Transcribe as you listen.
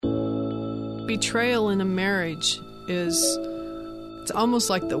Betrayal in a marriage it's almost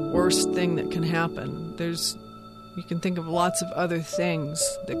like the worst thing that can happen. You can think of lots of other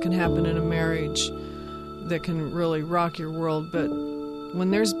things that can happen in a marriage that can really rock your world, but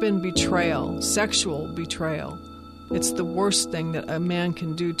when there's been betrayal, sexual betrayal, it's the worst thing that a man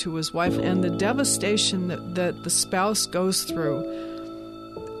can do to his wife, and the devastation that the spouse goes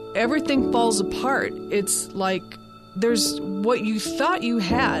through. Everything falls apart. It's like there's what you thought you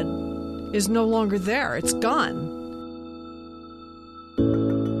had is no longer there. It's gone.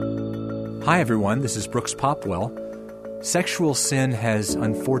 Hi, everyone. This is Brooks Popwell. Sexual sin has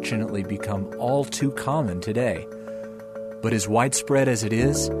unfortunately become all too common today. But as widespread as it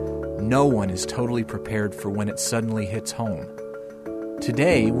is, no one is totally prepared for when it suddenly hits home.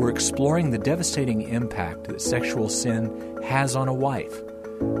 Today, we're exploring the devastating impact that sexual sin has on a wife.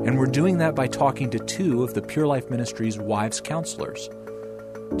 And we're doing that by talking to two of the Pure Life Ministry's wives counselors.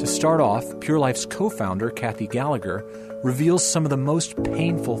 To start off, Pure Life's co-founder, Kathy Gallagher, reveals some of the most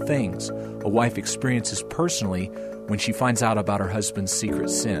painful things a wife experiences personally when she finds out about her husband's secret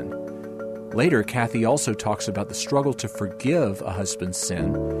sin. Later, Kathy also talks about the struggle to forgive a husband's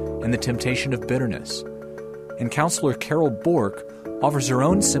sin and the temptation of bitterness. And counselor Carol Bourque offers her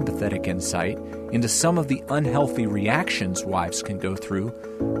own sympathetic insight into some of the unhealthy reactions wives can go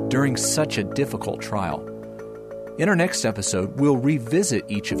through during such a difficult trial. In our next episode, we'll revisit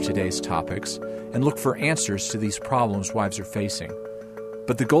each of today's topics and look for answers to these problems wives are facing.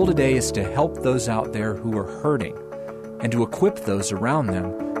 But the goal today is to help those out there who are hurting and to equip those around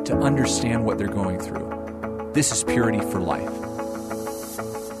them to understand what they're going through. This is Purity for Life.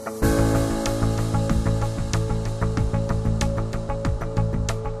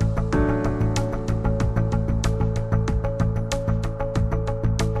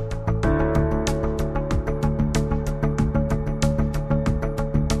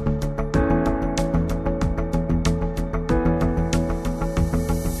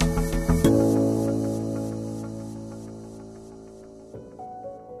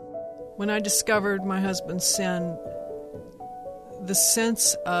 When I discovered my husband's sin, the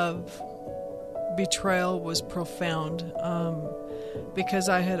sense of betrayal was profound because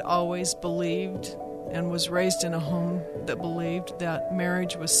I had always believed and was raised in a home that believed that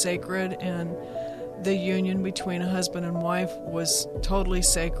marriage was sacred and the union between a husband and wife was totally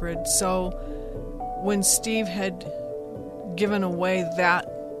sacred. So when Steve had given away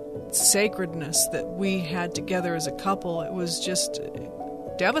that sacredness that we had together as a couple, it was just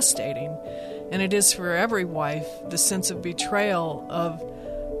devastating. And it is for every wife, the sense of betrayal of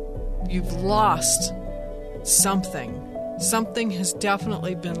you've lost something. Something has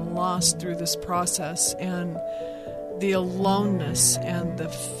definitely been lost through this process, and the aloneness and the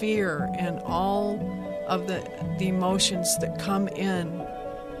fear and all of the emotions that come in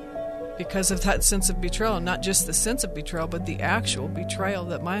because of that sense of betrayal. Not just the sense of betrayal, but the actual betrayal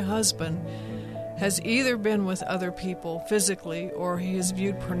that my husband has either been with other people physically or he has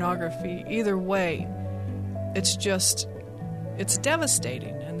viewed pornography. Either way, it's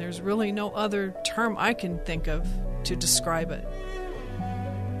devastating, and there's really no other term I can think of to describe it.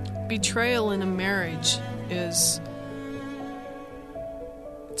 Betrayal in a marriage it's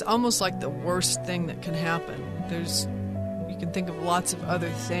almost like the worst thing that can happen. You can think of lots of other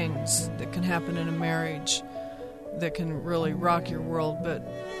things that can happen in a marriage that can really rock your world, but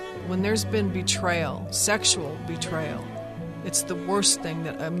when there's been betrayal, sexual betrayal, it's the worst thing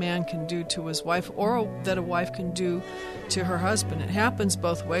that a man can do to his wife or that a wife can do to her husband. It happens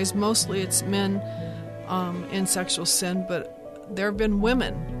both ways. Mostly it's men in sexual sin, but there have been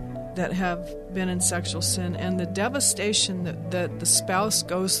women that have been in sexual sin, and the devastation that the spouse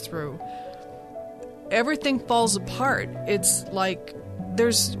goes through, everything falls apart. It's like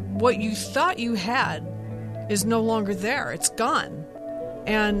there's what you thought you had is no longer there. It's gone.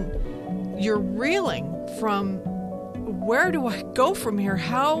 And you're reeling from, where do I go from here?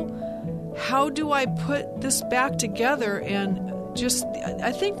 How do I put this back together? And just,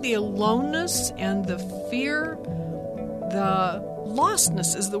 I think the aloneness and the fear, the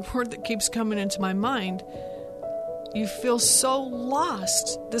lostness is the word that keeps coming into my mind. You feel so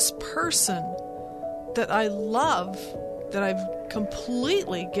lost. This person that I love, that I've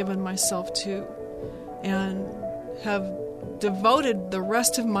completely given myself to and have devoted the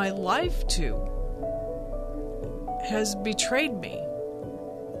rest of my life to, has betrayed me.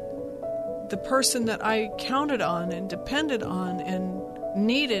 The person that I counted on and depended on and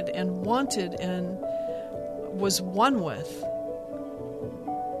needed and wanted and was one with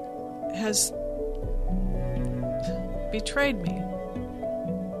has betrayed me.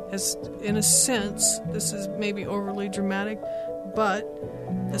 Has, in a sense, this is maybe overly dramatic, but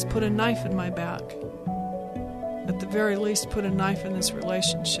has put a knife in my back. At the very least, put a knife in this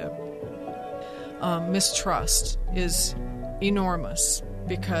relationship. Mistrust is enormous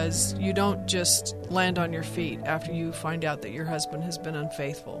because you don't just land on your feet after you find out that your husband has been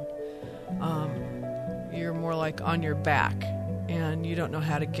unfaithful. You're more like on your back, and you don't know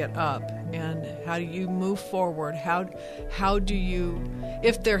how to get up. And how do you move forward? How do you,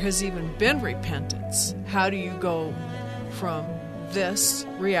 if there has even been repentance, how do you go from this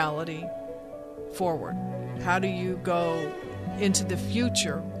reality forward? How do you go into the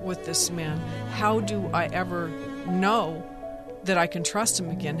future with this man? How do I ever know that I can trust him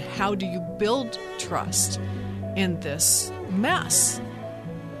again? How do you build trust in this mess?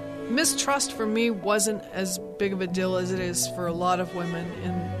 Mistrust for me wasn't as big of a deal as it is for a lot of women,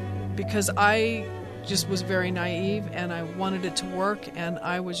 and because I just was very naive and I wanted it to work and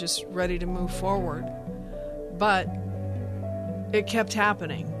I was just ready to move forward. But it kept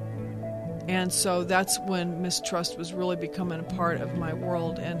happening. And so that's when mistrust was really becoming a part of my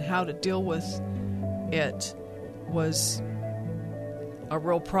world, and how to deal with it was a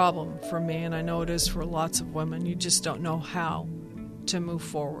real problem for me, and I know it is for lots of women. You just don't know how to move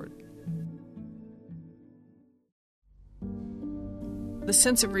forward. The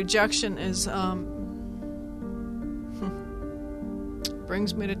sense of rejection is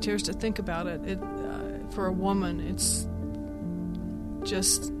brings me to tears to think about it. For a woman, it's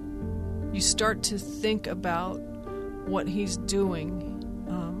just, you start to think about what he's doing,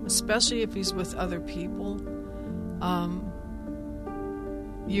 especially if he's with other people.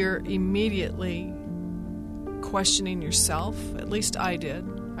 You're immediately questioning yourself. At least I did.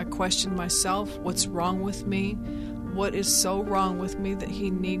 I questioned myself. What's wrong with me? What is so wrong with me that he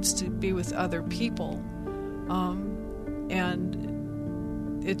needs to be with other people? And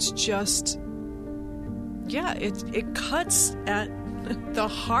it's just, it cuts at the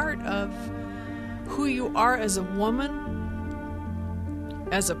heart of who you are as a woman,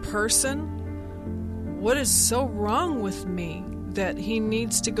 as a person. What is so wrong with me that he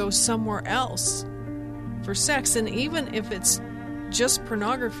needs to go somewhere else for sex? And even if it's just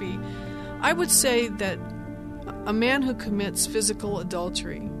pornography, I would say that a man who commits physical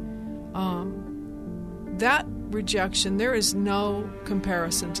adultery, that rejection, there is no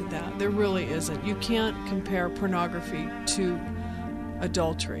comparison to that. There really isn't. You can't compare pornography to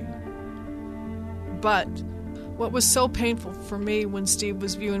adultery. But what was so painful for me when Steve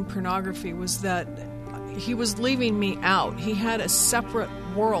was viewing pornography was that he was leaving me out. He had a separate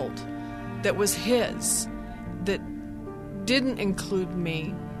world that was his, that didn't include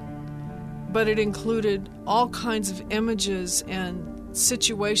me, but it included all kinds of images and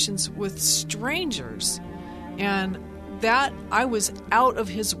situations with strangers. And that, I was out of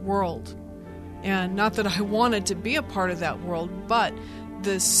his world. And not that I wanted to be a part of that world, but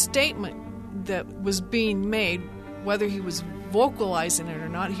the statement that was being made, whether he was vocalizing it or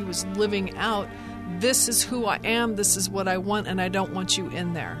not, he was living out, this is who I am, this is what I want, and I don't want you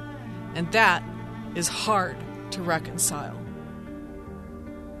in there. And that is hard to reconcile.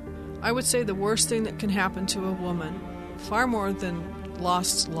 I would say the worst thing that can happen to a woman, far more than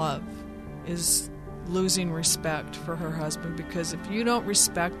lost love, is losing respect for her husband. Because if you don't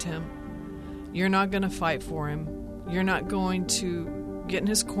respect him, you're not going to fight for him. You're not going to get in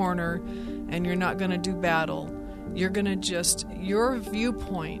his corner, and you're not going to do battle. You're going to just, your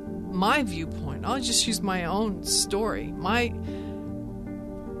viewpoint, my viewpoint, I'll just use my own story. My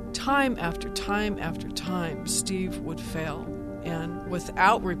time after time after time, Steve would fail, and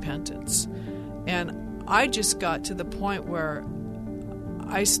without repentance. And I just got to the point where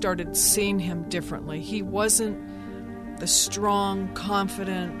I started seeing him differently. He wasn't the strong,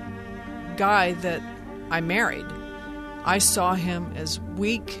 confident guy that I married. I saw him as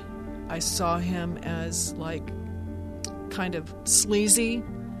weak. I saw him as like kind of sleazy,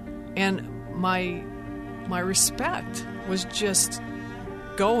 and my respect was just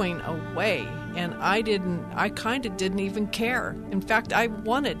going away, and I kind of didn't even care. In fact, I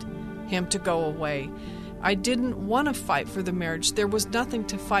wanted him to go away. I didn't want to fight for the marriage. There was nothing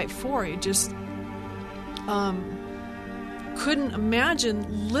to fight for. I just couldn't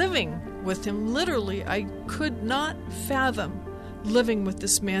imagine living with him. Literally, I could not fathom living with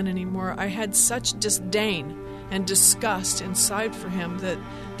this man anymore. I had such disdain and disgust inside for him that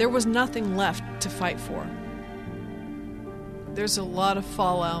there was nothing left to fight for. There's a lot of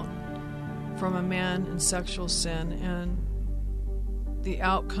fallout from a man in sexual sin, and the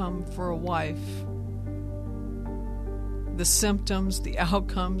outcome for a wife, the symptoms, the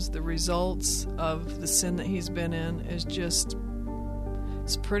outcomes, the results of the sin that he's been in is just,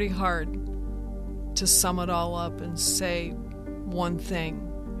 it's pretty hard to sum it all up and say one thing.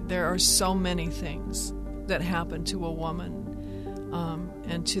 There are so many things that happen to a woman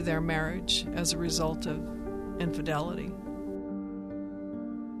and to their marriage as a result of infidelity.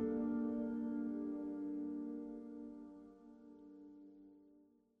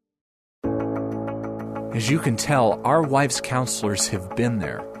 As you can tell, our wives' counselors have been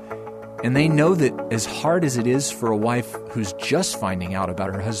there, and they know that as hard as it is for a wife who's just finding out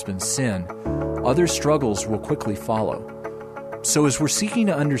about her husband's sin, other struggles will quickly follow. So as we're seeking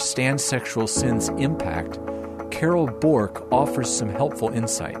to understand sexual sin's impact, Carol Bourque offers some helpful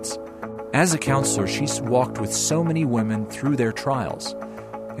insights. As a counselor, she's walked with so many women through their trials,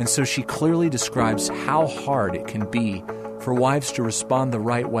 and so she clearly describes how hard it can be for wives to respond the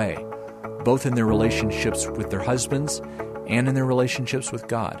right way, both in their relationships with their husbands and in their relationships with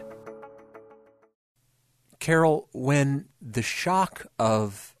God. Carol, when the shock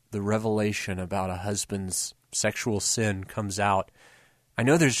of the revelation about a husband's sexual sin comes out, I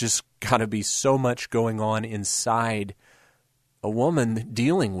know there's just got to be so much going on inside a woman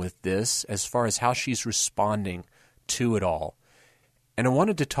dealing with this as far as how she's responding to it all. And I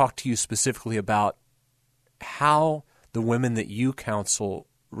wanted to talk to you specifically about how the women that you counsel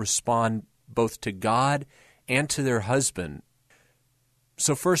respond both to God and to their husband.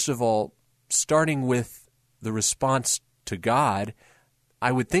 So first of all, starting with the response to God,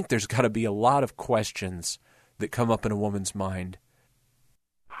 I would think there's got to be a lot of questions that come up in a woman's mind.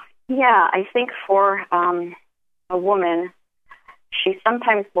 Yeah, I think for a woman, she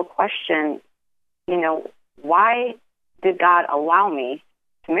sometimes will question, why did God allow me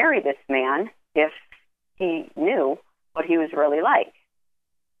to marry this man if he knew what he was really like?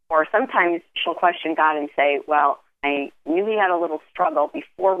 Or sometimes she'll question God and say, well, I knew he had a little struggle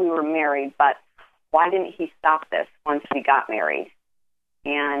before we were married, but why didn't he stop this once we got married?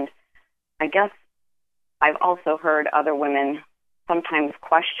 And I guess I've also heard other women sometimes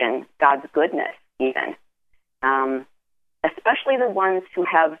question God's goodness even, especially the ones who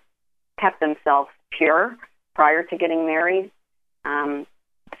have kept themselves pure prior to getting married.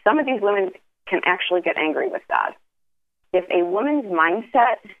 Some of these women can actually get angry with God. If a woman's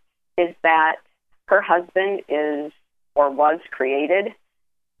mindset is that her husband is or was created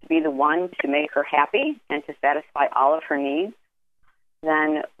to be the one to make her happy and to satisfy all of her needs,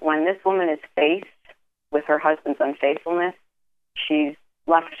 then when this woman is faced with her husband's unfaithfulness, she's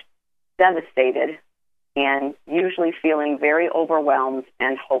left devastated and usually feeling very overwhelmed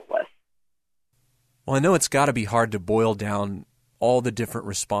and hopeless. Well, I know it's got to be hard to boil down all the different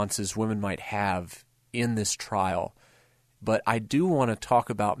responses women might have in this trial, but I do want to talk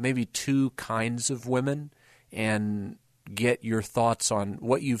about maybe two kinds of women and get your thoughts on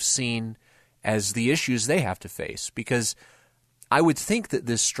what you've seen as the issues they have to face, because I would think that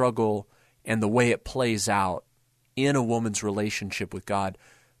this struggle and the way it plays out in a woman's relationship with God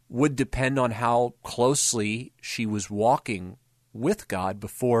would depend on how closely she was walking with God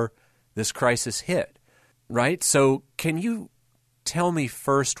before this crisis hit, right? So can you tell me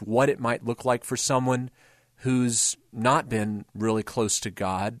first what it might look like for someone who's not been really close to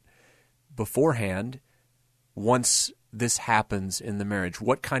God beforehand once this happens in the marriage?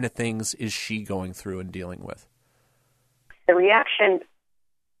 What kind of things is she going through and dealing with? The reaction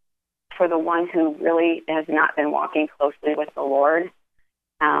for the one who really has not been walking closely with the Lord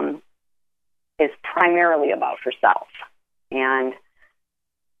is primarily about herself. And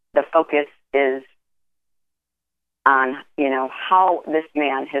the focus is on, how this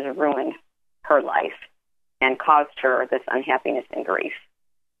man has ruined her life and caused her this unhappiness and grief.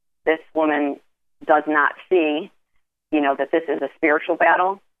 This woman does not see, that this is a spiritual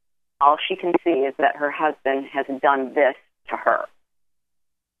battle. All she can see is that her husband has done this to her.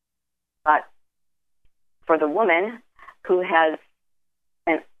 But for the woman who has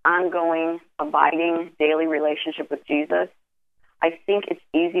an ongoing, abiding, daily relationship with Jesus, I think it's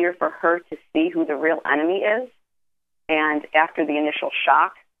easier for her to see who the real enemy is. And after the initial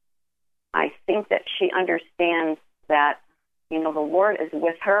shock, I think that she understands that, the Lord is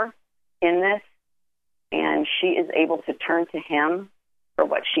with her in this, and she is able to turn to Him for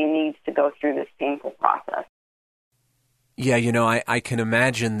what she needs to go through this painful process. Yeah, I can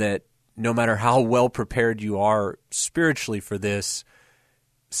imagine that no matter how well prepared you are spiritually for this,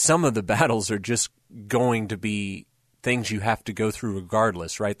 some of the battles are just going to be things you have to go through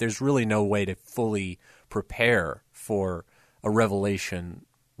regardless, right? There's really no way to fully prepare for a revelation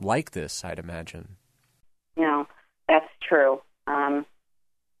like this, I'd imagine. No, that's true.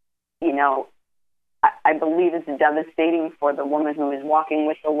 I believe it's devastating for the woman who is walking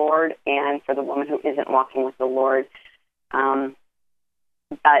with the Lord and for the woman who isn't walking with the Lord.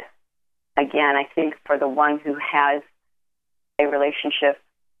 But again, I think for the one who has a relationship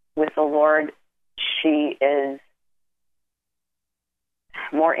with the Lord, she is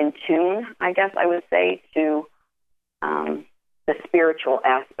more in tune, I guess I would say, to the spiritual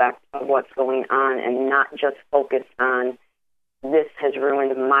aspect of what's going on, and not just focused on this has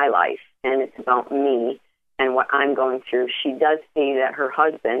ruined my life and it's about me and what I'm going through. She does see that her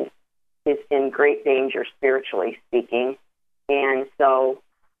husband is in great danger, spiritually speaking, and so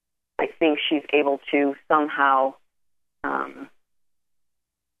I think she's able to somehow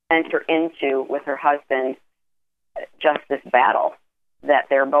enter into with her husband just this battle that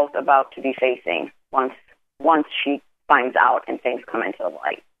they're both about to be facing once she finds out and things come into the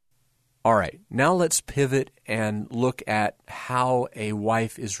light. All right, now let's pivot and look at how a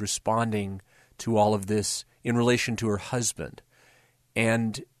wife is responding to all of this in relation to her husband.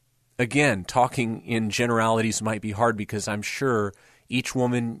 And again, talking in generalities might be hard because I'm sure each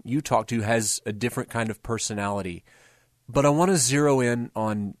woman you talk to has a different kind of personality. But I want to zero in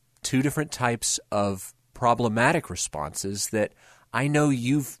on two different types of problematic responses that I know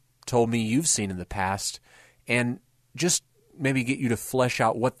you've told me you've seen in the past, and just maybe get you to flesh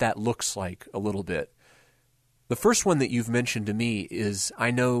out what that looks like a little bit. The first one that you've mentioned to me is,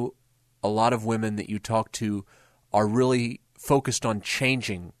 I know a lot of women that you talk to are really focused on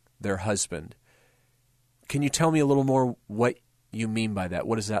changing their husband. Can you tell me a little more what you mean by that?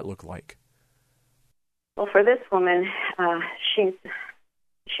 What does that look like? Well, for this woman, she's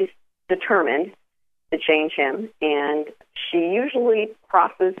determined to change him, and she usually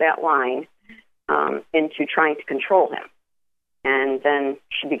crosses that line into trying to control him. And then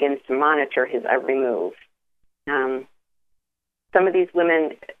she begins to monitor his every move. Some of these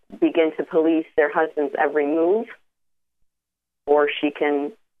women begin to police their husband's every move, or she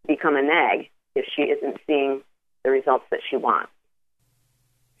can become a nag if she isn't seeing the results that she wants.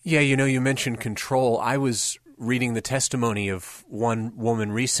 Yeah, you mentioned control. I was reading the testimony of one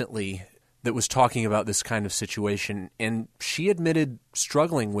woman recently that was talking about this kind of situation, and she admitted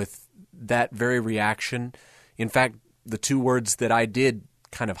struggling with that very reaction. In fact, the two words that I did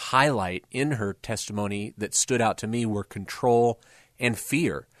kind of highlight in her testimony that stood out to me were control and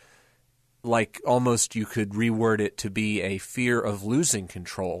fear. Like almost you could reword it to be a fear of losing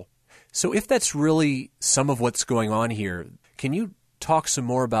control. So if that's really some of what's going on here, can you talk some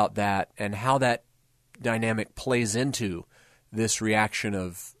more about that and how that dynamic plays into this reaction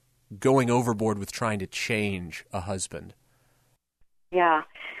of going overboard with trying to change a husband? Yeah.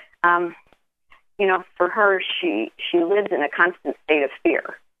 For her, she lives in a constant state of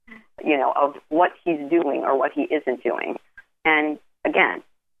fear, of what he's doing or what he isn't doing. And again,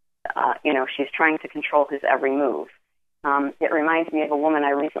 she's trying to control his every move. It reminds me of a woman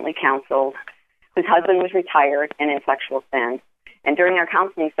I recently counseled whose husband was retired and in sexual sin. And during our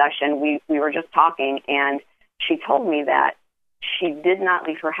counseling session, we were just talking, and she told me that she did not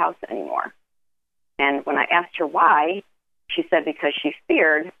leave her house anymore. And when I asked her why, she said because she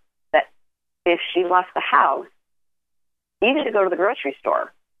feared that if she left the house, even to go to the grocery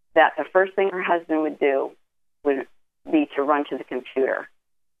store, that the first thing her husband would do would be to run to the computer.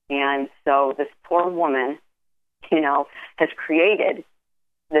 And so this poor woman, has created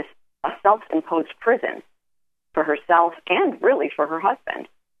a self-imposed prison for herself and really for her husband.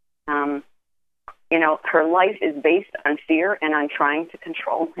 Her life is based on fear and on trying to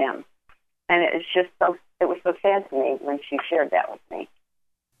control him. And it was so sad to me when she shared that with me.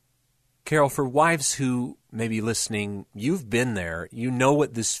 Carol, for wives who may be listening, you've been there. You know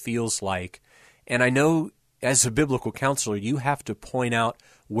what this feels like. And I know as a biblical counselor, you have to point out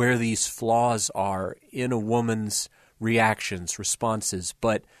where these flaws are in a woman's reactions, responses.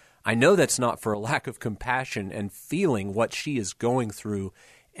 But I know that's not for a lack of compassion and feeling what she is going through,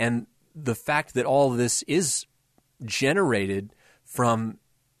 and the fact that all this is generated from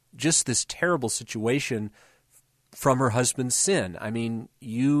just this terrible situation from her husband's sin. I mean,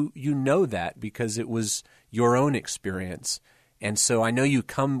 you know that because it was your own experience. And so I know you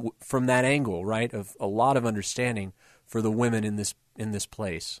come from that angle, right, of a lot of understanding for the women in this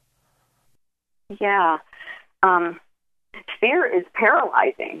place. Yeah. Fear is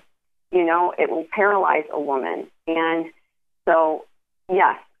paralyzing. It will paralyze a woman. And so,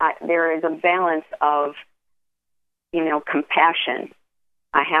 yes, there is a balance of, compassion.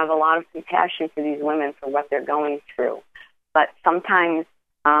 I have a lot of compassion for these women for what they're going through. But sometimes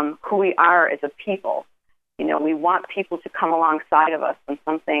who we are as a people, we want people to come alongside of us when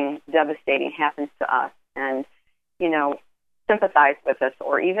something devastating happens to us and, sympathize with us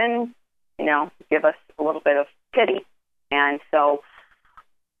or even, give us a little bit of pity. And so,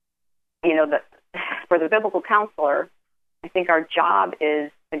 for the biblical counselor, I think our job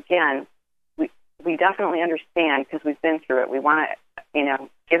is, again, we definitely understand because we've been through it. We want to,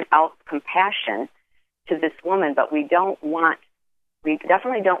 give out compassion to this woman, but we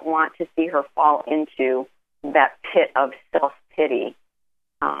definitely don't want to see her fall into that pit of self-pity,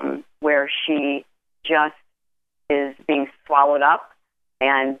 where she just is being swallowed up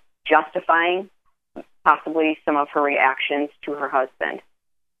and justifying possibly some of her reactions to her husband.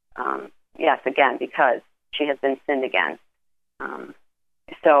 Yes, again, because she has been sinned against.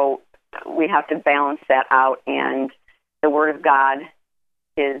 So we have to balance that out, and the Word of God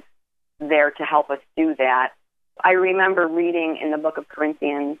is there to help us do that. I remember reading in the book of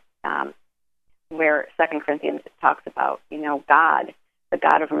Corinthians, where 2 Corinthians talks about, God, the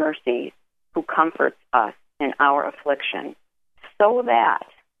God of mercy, who comforts us in our affliction, so that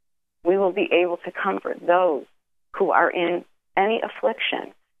we will be able to comfort those who are in any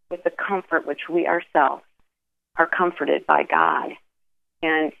affliction with the comfort which we ourselves are comforted by God.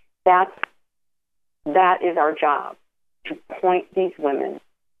 And that is our job, to point these women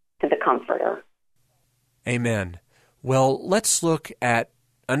to the Comforter. Amen. Well, let's look at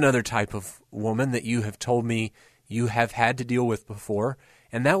another type of woman that you have told me you have had to deal with before,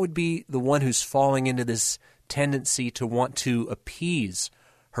 and that would be the one who's falling into this tendency to want to appease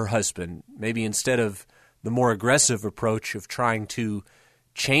her husband, maybe instead of the more aggressive approach of trying to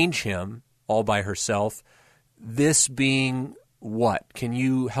change him all by herself. This being what? Can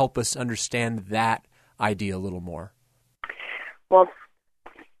you help us understand that idea a little more? Well,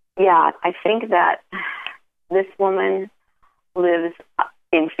 yeah, I think that this woman lives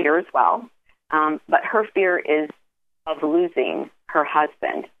in fear as well, but her fear is of losing her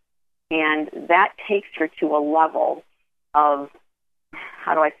husband, and that takes her to a level of,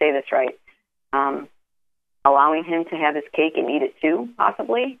 how do I say this right, allowing him to have his cake and eat it too,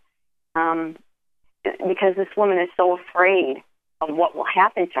 possibly, because this woman is so afraid of what will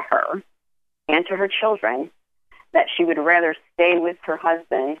happen to her and to her children that she would rather stay with her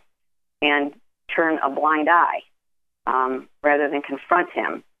husband and turn a blind eye rather than confront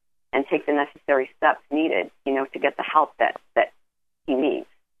him and take the necessary steps needed, to get the help that he needs.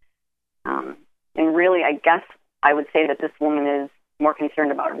 And really, I guess I would say that this woman is more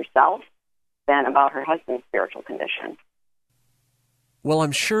concerned about herself than about her husband's spiritual condition. Well,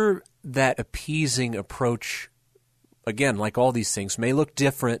 I'm sure that appeasing approach, again, like all these things, may look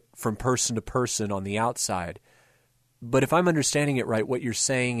different from person to person on the outside. But if I'm understanding it right, what you're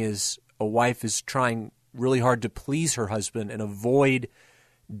saying is a wife is trying really hard to please her husband and avoid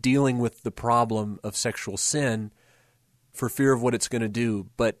dealing with the problem of sexual sin for fear of what it's going to do.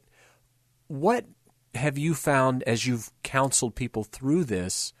 But what have you found as you've counseled people through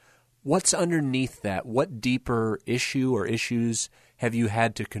this? What's underneath that? What deeper issue or issues have you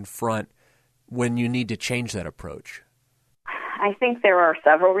had to confront when you need to change that approach? I think there are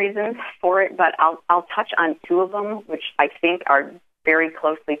several reasons for it, but I'll touch on two of them, which I think are very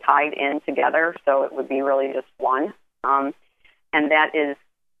closely tied in together, so it would be really just one, and that is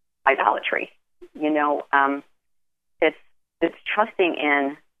idolatry. It's trusting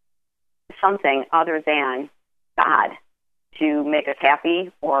in something other than God to make us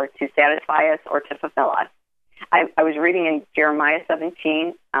happy or to satisfy us or to fulfill us. I was reading in Jeremiah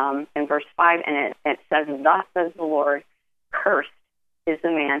 17 in verse 5, and it says, "Thus says the Lord, cursed is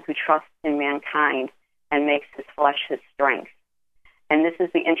the man who trusts in mankind and makes his flesh his strength." And this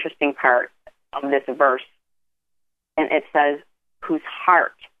is the interesting part of this verse. And it says, whose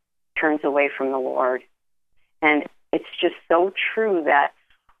heart turns away from the Lord. And it's just so true that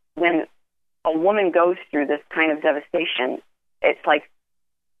when a woman goes through this kind of devastation, it's like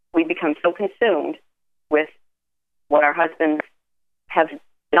we become so consumed with what our husbands have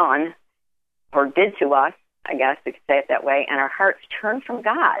done or did to us, I guess we could say it that way, and our hearts turn from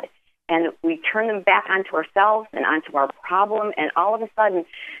God. And we turn them back onto ourselves and onto our problem, and all of a sudden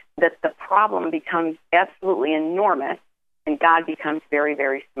the problem becomes absolutely enormous, and God becomes very,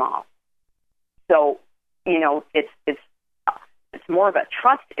 very small. So, it's more of a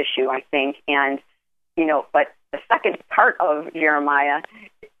trust issue, I think, and, but the second part of Jeremiah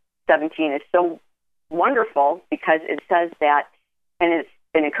 17 is so wonderful because it says that, and it's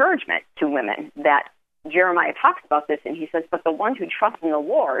an encouragement to women, that Jeremiah talks about this, and he says, but the one who trusts in the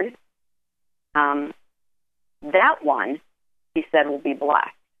Lord, that one, he said, will be blessed.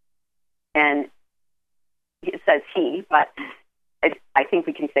 And it says he, but I think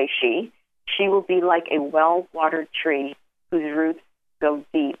we can say she. She will be like a well-watered tree whose roots go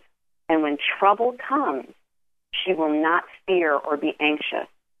deep. And when trouble comes, she will not fear or be anxious,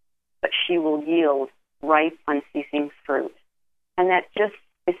 but she will yield ripe, unceasing fruit. And that just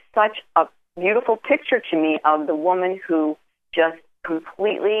is such a beautiful picture to me of the woman who just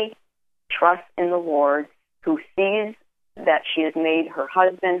completely trusts in the Lord, who sees that she has made her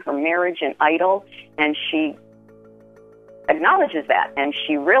husband, her marriage, an idol, and she acknowledges that, and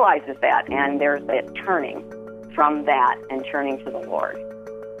she realizes that, and there's a turning from that and turning to the Lord.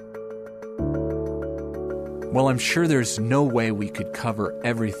 Well, I'm sure there's no way we could cover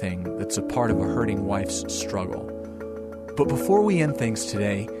everything that's a part of a hurting wife's struggle. But before we end things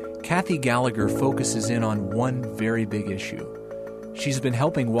today, Kathy Gallagher focuses in on one very big issue. She's been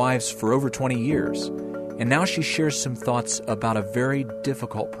helping wives for over 20 years, and now she shares some thoughts about a very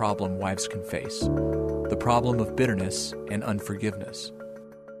difficult problem wives can face, the problem of bitterness and unforgiveness.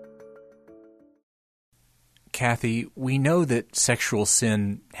 Kathy, we know that sexual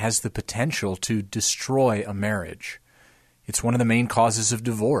sin has the potential to destroy a marriage. It's one of the main causes of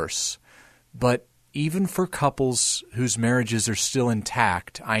divorce. But even for couples whose marriages are still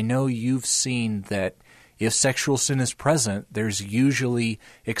intact, I know you've seen that if sexual sin is present, there's usually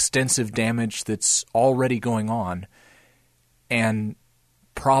extensive damage that's already going on and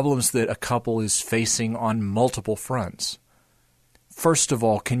problems that a couple is facing on multiple fronts. First of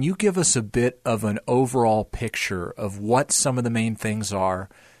all, can you give us a bit of an overall picture of what some of the main things are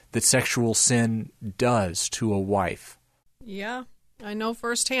that sexual sin does to a wife? Yeah, I know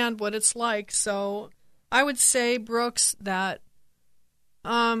firsthand what it's like. So I would say, Brooks, that,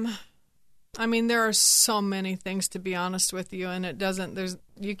 there are so many things, to be honest with you, and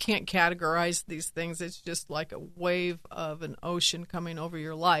you can't categorize these things. It's just like a wave of an ocean coming over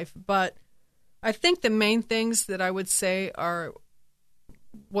your life. But I think the main things that I would say are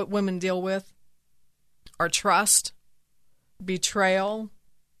what women deal with are trust, betrayal,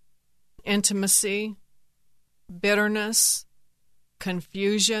 intimacy, bitterness,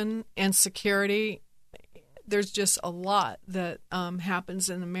 confusion, insecurity. There's just a lot that happens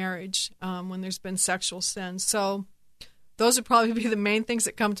in a marriage when there's been sexual sin. So those would probably be the main things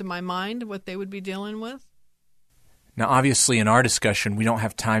that come to my mind, what they would be dealing with. Now, obviously, in our discussion, we don't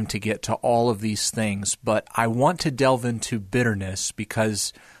have time to get to all of these things, but I want to delve into bitterness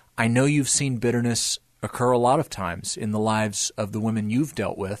because I know you've seen bitterness occur a lot of times in the lives of the women you've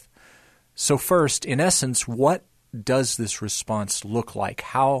dealt with. So first, in essence, what does this response look like?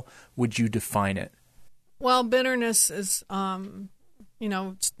 How would you define it? Well, bitterness is, not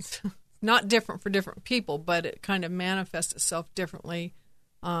different for different people, but it kind of manifests itself differently.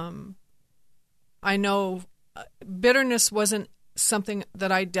 I know bitterness wasn't something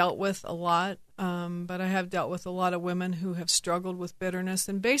that I dealt with a lot, but I have dealt with a lot of women who have struggled with bitterness.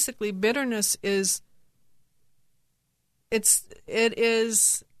 And basically, bitterness is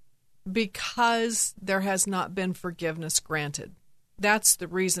because there has not been forgiveness granted. That's the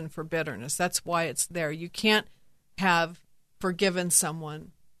reason for bitterness. That's why it's there. You can't have forgiven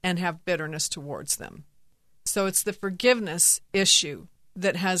someone and have bitterness towards them. So it's the forgiveness issue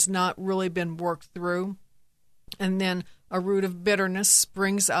that has not really been worked through. And then a root of bitterness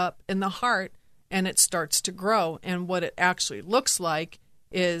springs up in the heart and it starts to grow. And what it actually looks like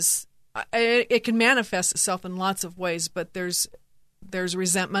is it can manifest itself in lots of ways, but there's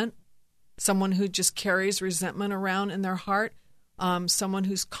resentment, someone who just carries resentment around in their heart, someone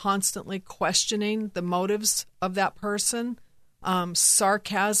who's constantly questioning the motives of that person,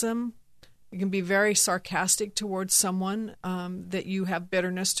 sarcasm. You can be very sarcastic towards someone that you have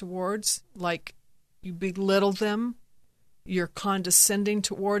bitterness towards, like you belittle them, you're condescending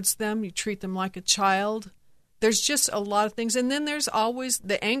towards them, you treat them like a child. There's just a lot of things. And then there's always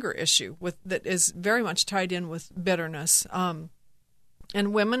the anger issue that is very much tied in with bitterness. And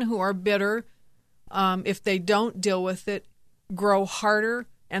women who are bitter, if they don't deal with it, grow harder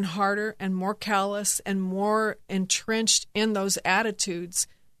and harder and more callous and more entrenched in those attitudes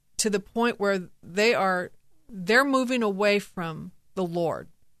to the point where they're moving away from the Lord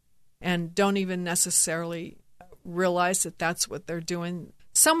and don't even necessarily realize that that's what they're doing.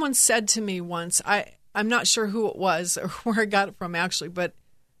 Someone said to me once, I'm not sure who it was or where I got it from actually, but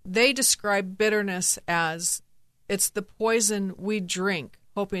they describe bitterness as it's the poison we drink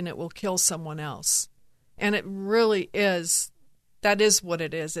hoping it will kill someone else. And it really is. That is what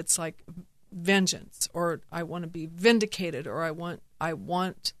it is. It's like vengeance, or I want to be vindicated, or I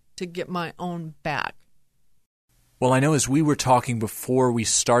want to get my own back. Well, I know as we were talking before we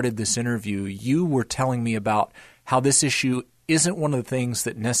started this interview, you were telling me about how this issue isn't one of the things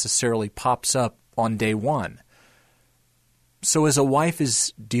that necessarily pops up on day one. So as a wife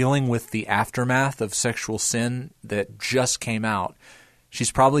is dealing with the aftermath of sexual sin that just came out,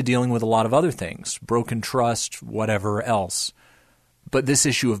 she's probably dealing with a lot of other things, broken trust, whatever else. But this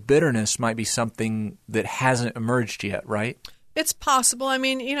issue of bitterness might be something that hasn't emerged yet, right? It's possible. I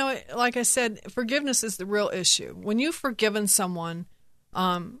mean, like I said, forgiveness is the real issue. When you've forgiven someone,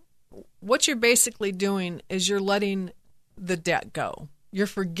 what you're basically doing is you're letting the debt go. You're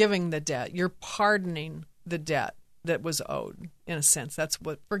forgiving the debt. You're pardoning the debt that was owed, in a sense. That's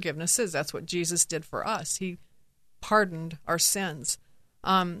what forgiveness is. That's what Jesus did for us. He pardoned our sins.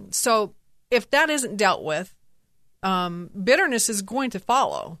 So if that isn't dealt with, bitterness is going to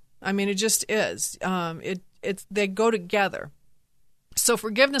follow. I mean, it just is. They go together. So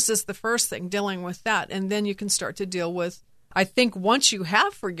forgiveness is the first thing, dealing with that. And then you can start to deal with, I think once you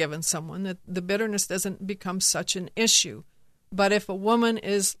have forgiven someone, that the bitterness doesn't become such an issue. But if a woman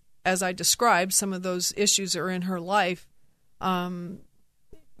is, as I described, some of those issues are in her life,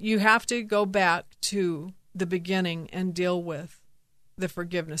 you have to go back to the beginning and deal with the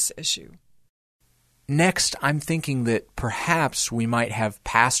forgiveness issue. Next, I'm thinking that perhaps we might have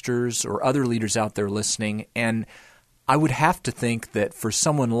pastors or other leaders out there listening, and I would have to think that for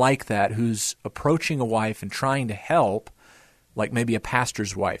someone like that who's approaching a wife and trying to help, like maybe a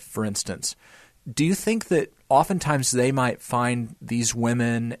pastor's wife, for instance, do you think that oftentimes they might find these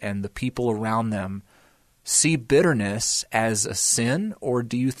women and the people around them see bitterness as a sin, or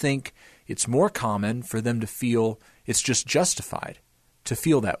do you think it's more common for them to feel it's just justified to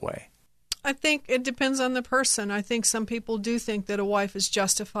feel that way? I think it depends on the person. I think some people do think that a wife is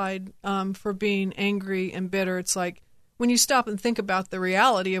justified for being angry and bitter. It's like when you stop and think about the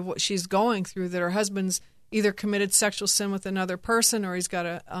reality of what she's going through, that her husband's either committed sexual sin with another person or he's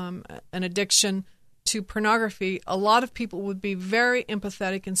got an addiction to pornography, a lot of people would be very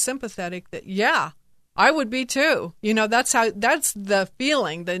empathetic and sympathetic that, yeah, I would be too. You know, that's the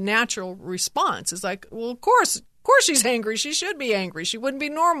feeling, the natural response is like, well, of course she's angry. She should be angry. She wouldn't be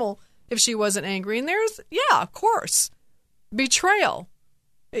normal if she wasn't angry. And of course, betrayal.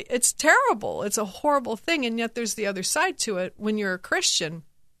 It's terrible. It's a horrible thing. And yet there's the other side to it. When you're a Christian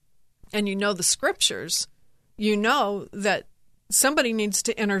and you know the scriptures, you know that somebody needs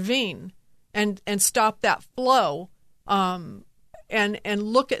to intervene and stop that flow and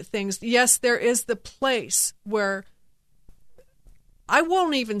look at things. Yes, there is the place where I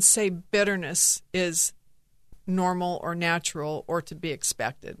won't even say bitterness is normal or natural or to be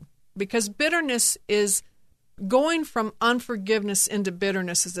expected, because bitterness is going from unforgiveness into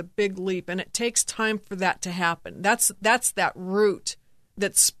bitterness is a big leap, and it takes time for that to happen. That's that root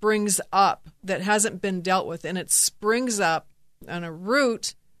that springs up that hasn't been dealt with, and it springs up, and a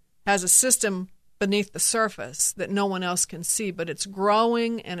root has a system beneath the surface that no one else can see, but it's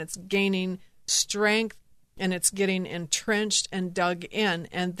growing and it's gaining strength and it's getting entrenched and dug in.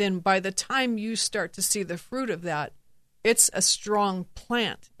 And then by the time you start to see the fruit of that, it's a strong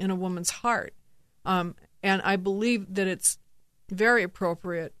plant in a woman's heart. And I believe that it's very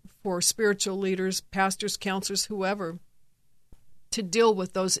appropriate for spiritual leaders, pastors, counselors, whoever, to deal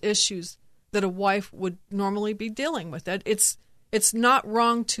with those issues that a wife would normally be dealing with. It's not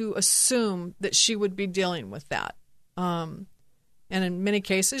wrong to assume that she would be dealing with that. And in many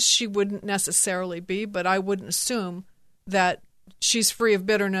cases, she wouldn't necessarily be, but I wouldn't assume that she's free of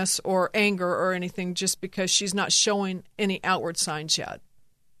bitterness or anger or anything just because she's not showing any outward signs yet.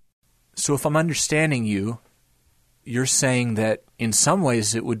 So if I'm understanding you, you're saying that in some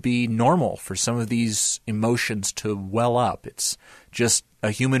ways it would be normal for some of these emotions to well up. It's just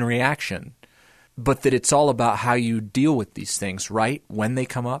a human reaction. But that it's all about how you deal with these things, right, when they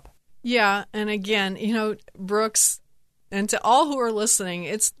come up? Yeah, and again, Brooks, and to all who are listening,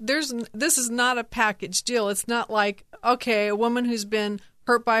 this is not a package deal. It's not like, okay, a woman who's been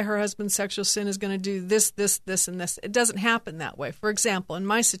hurt by her husband's sexual sin is going to do this, this, this, and this. It doesn't happen that way. For example, in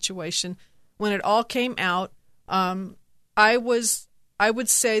my situation, when it all came out, I would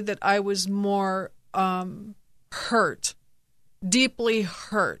say that I was more hurt, deeply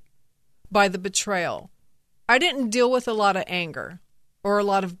hurt by the betrayal. I didn't deal with a lot of anger or a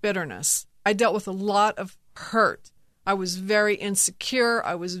lot of bitterness. I dealt with a lot of hurt. I was very insecure.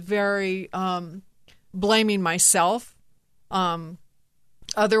 I was very blaming myself.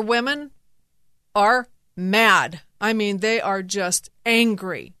 Other women are mad. I mean, they are just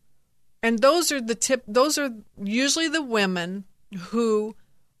angry. And those are usually the women who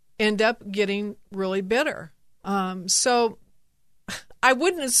end up getting really bitter. So I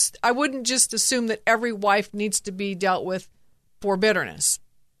wouldn't just assume that every wife needs to be dealt with for bitterness.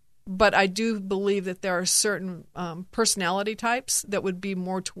 But I do believe that there are certain personality types that would be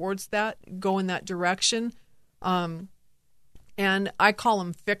more towards that, go in that direction. And I call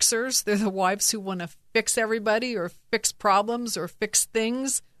them fixers. They're the wives who want to fix everybody or fix problems or fix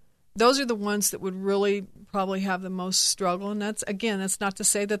things. Those are the ones that would really probably have the most struggle. And that's not to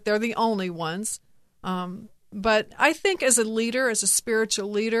say that they're the only ones. But I think as a leader, as a spiritual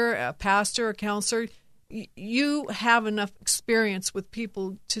leader, a pastor, a counselor, you have enough experience with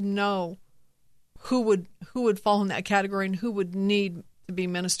people to know who would fall in that category and who would need to be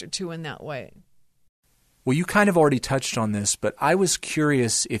ministered to in that way. Well, you kind of already touched on this, but I was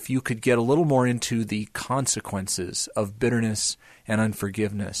curious if you could get a little more into the consequences of bitterness and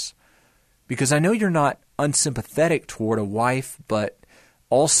unforgiveness. Because I know you're not unsympathetic toward a wife, but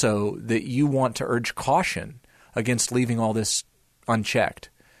also that you want to urge caution against leaving all this unchecked.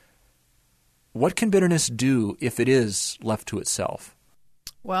 What can bitterness do if it is left to itself?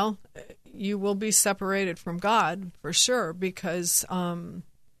 Well, you will be separated from God for sure, because at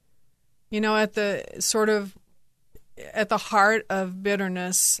the heart of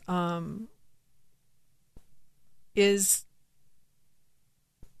bitterness is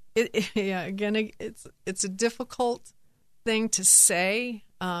it. Yeah, again, it's a difficult thing to say,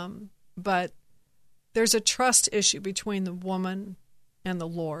 but there's a trust issue between the woman and the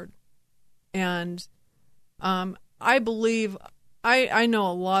Lord, and I believe I know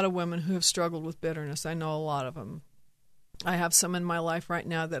a lot of women who have struggled with bitterness. I know a lot of them. I have some in my life right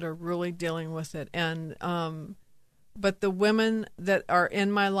now that are really dealing with it. And but the women that are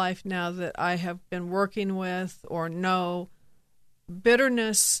in my life now that I have been working with or know,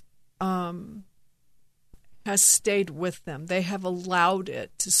 bitterness has stayed with them. They have allowed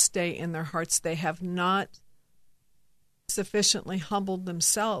it to stay in their hearts. They have not sufficiently humbled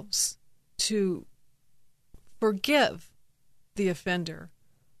themselves to forgive the offender.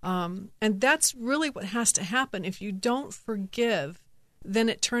 And that's really what has to happen. If you don't forgive, then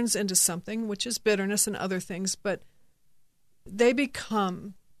it turns into something, which is bitterness and other things, but they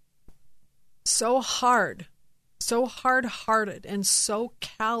become so hard-hearted and so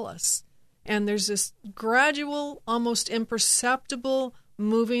callous. And there's this gradual, almost imperceptible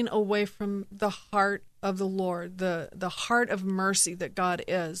moving away from the heart of the Lord, the heart of mercy that God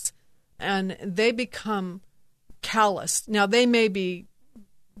is. And they become callous. Now, they may be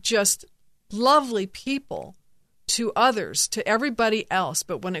just lovely people to others, to everybody else,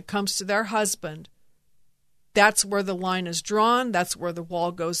 but when it comes to their husband, that's where the line is drawn, that's where the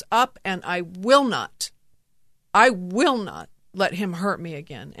wall goes up, and I will not let him hurt me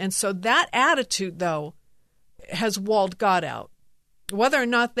again. And so that attitude, though, has walled God out. Whether or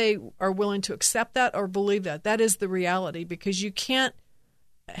not they are willing to accept that or believe that, that is the reality, because you can't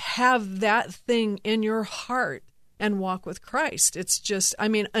have that thing in your heart and walk with Christ. It's just,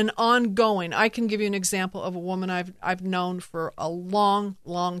 an ongoing. I can give you an example of a woman I've known for a long,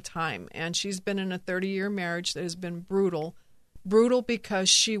 long time, and she's been in a 30-year marriage that has been brutal because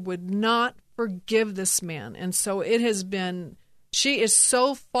she would not forgive this man. And so it has been, she is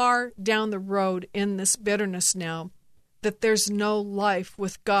so far down the road in this bitterness now that there's no life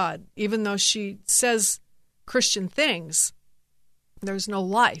with God. Even though she says Christian things, there's no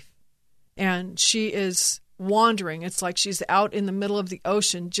life. And she is wandering. It's like she's out in the middle of the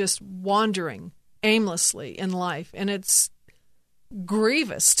ocean, just wandering aimlessly in life. And it's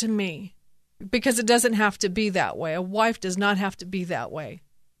grievous to me because it doesn't have to be that way. A wife does not have to be that way.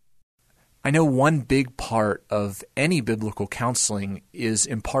 I know one big part of any biblical counseling is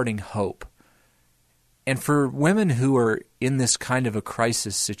imparting hope. And for women who are in this kind of a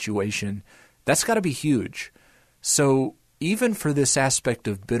crisis situation, that's got to be huge. So even for this aspect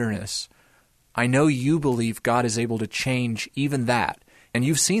of bitterness, I know you believe God is able to change even that, and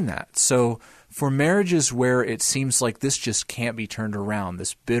you've seen that. So for marriages where it seems like this just can't be turned around,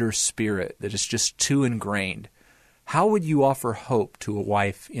 this bitter spirit that is just too ingrained, how would you offer hope to a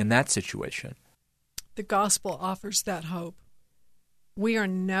wife in that situation? The gospel offers that hope. We are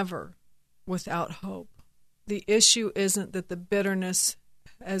never without hope. The issue isn't that the bitterness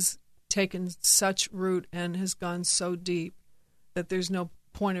has taken such root and has gone so deep that there's no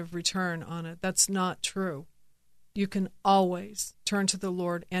point of return on it. That's not true. You can always turn to the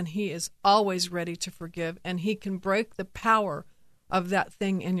Lord, and He is always ready to forgive, and He can break the power of that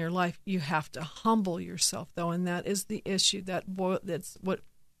thing in your life. You have to humble yourself, though, and that is the issue. That's what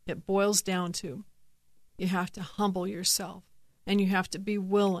it boils down to. You have to humble yourself, and you have to be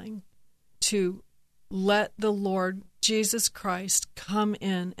willing to let the Lord Jesus Christ come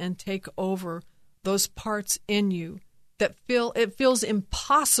in and take over those parts in you that feels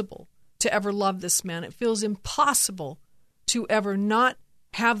impossible to ever love this man. It feels impossible to ever not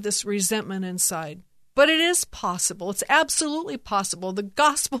have this resentment inside. But it is possible. It's absolutely possible. The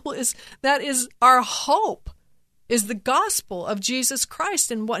gospel that is our hope, is the gospel of Jesus Christ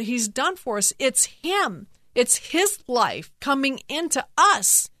and what He's done for us. It's Him. It's His life coming into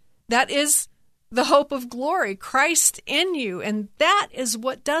us. That is the hope of glory, Christ in you. And that is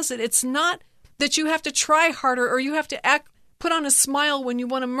what does it. It's not that you have to try harder or you have to put on a smile when you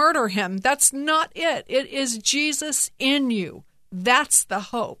want to murder him. That's not it. It is Jesus in you. That's the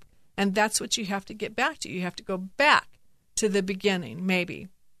hope. And that's what you have to get back to. You have to go back to the beginning, maybe,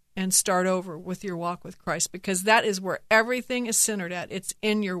 and start over with your walk with Christ, because that is where everything is centered at. It's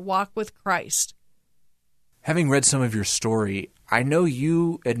in your walk with Christ. Having read some of your story, I know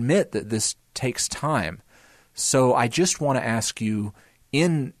you admit that this takes time. So I just want to ask you,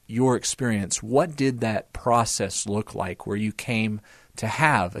 in your experience, what did that process look like where you came to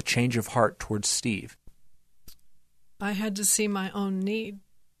have a change of heart towards Steve? I had to see my own need.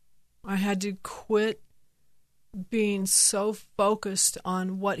 I had to quit being so focused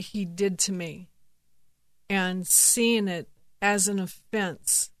on what he did to me and seeing it as an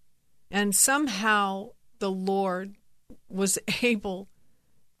offense. And somehow the Lord was able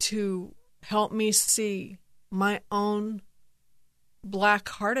to help me see my own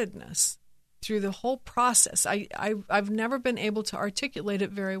black-heartedness through the whole process. I've never been able to articulate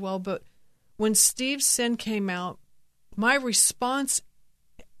it very well, but when Steve's sin came out, my response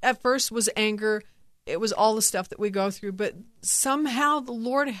at first was anger. It was all the stuff that we go through, but somehow the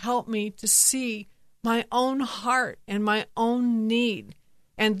Lord helped me to see my own heart and my own need.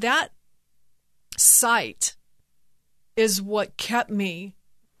 And that sight is what kept me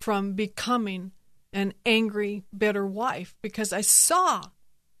from becoming an angry, bitter wife, because I saw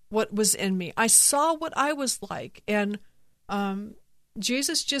what was in me. I saw what I was like. And I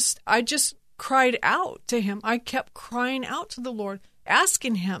just cried out to him. I kept crying out to the Lord,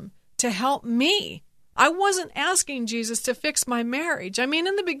 asking him to help me. I wasn't asking Jesus to fix my marriage. I mean,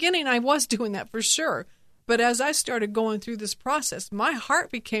 in the beginning, I was doing that for sure. But as I started going through this process, my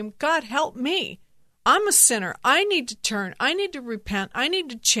heart became, God, help me. I'm a sinner. I need to turn. I need to repent. I need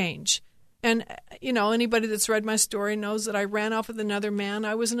to change. And, anybody that's read my story knows that I ran off with another man.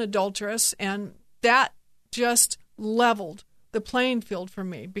 I was an adulteress, and that just leveled the playing field for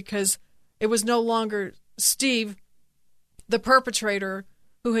me, because it was no longer Steve, the perpetrator,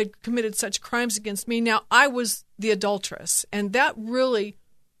 who had committed such crimes against me. Now I was the adulteress. And that really,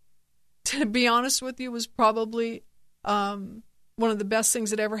 to be honest with you, was probably one of the best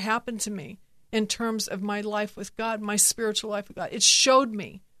things that ever happened to me in terms of my life with God, my spiritual life with God. It showed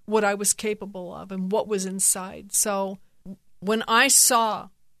me what I was capable of and what was inside. So when I saw,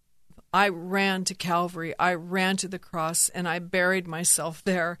 I ran to Calvary, I ran to the cross, and I buried myself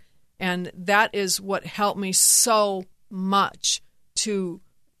there. And that is what helped me so much to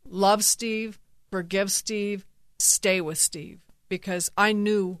love Steve, forgive Steve, stay with Steve, because I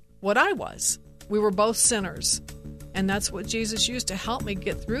knew what I was. We were both sinners, and that's what Jesus used to help me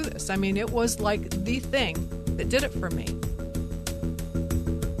get through this. I mean, it was like the thing that did it for me.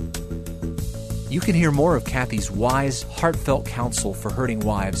 You can hear more of Kathy's wise, heartfelt counsel for hurting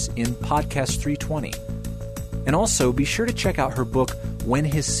wives in Podcast 320. And also, be sure to check out her book, When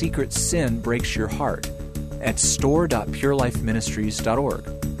His Secret Sin Breaks Your Heart, at store.purelifeministries.org.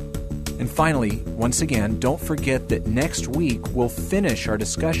 And finally, once again, don't forget that next week we'll finish our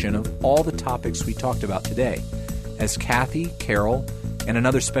discussion of all the topics we talked about today, as Kathy, Carol, and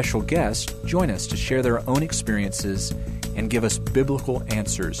another special guest join us to share their own experiences and give us biblical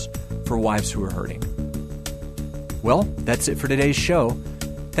answers for wives who are hurting. Well, that's it for today's show.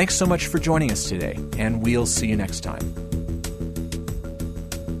 Thanks so much for joining us today, and we'll see you next time.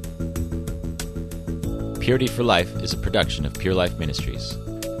 Purity for Life is a production of Pure Life Ministries.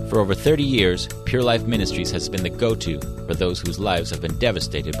 For over 30 years, Pure Life Ministries has been the go-to for those whose lives have been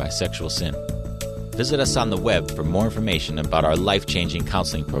devastated by sexual sin. Visit us on the web for more information about our life-changing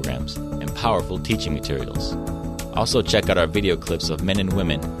counseling programs and powerful teaching materials. Also check out our video clips of men and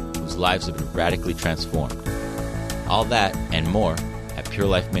women whose lives have been radically transformed. All that and more at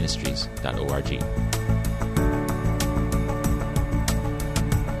purelifeministries.org.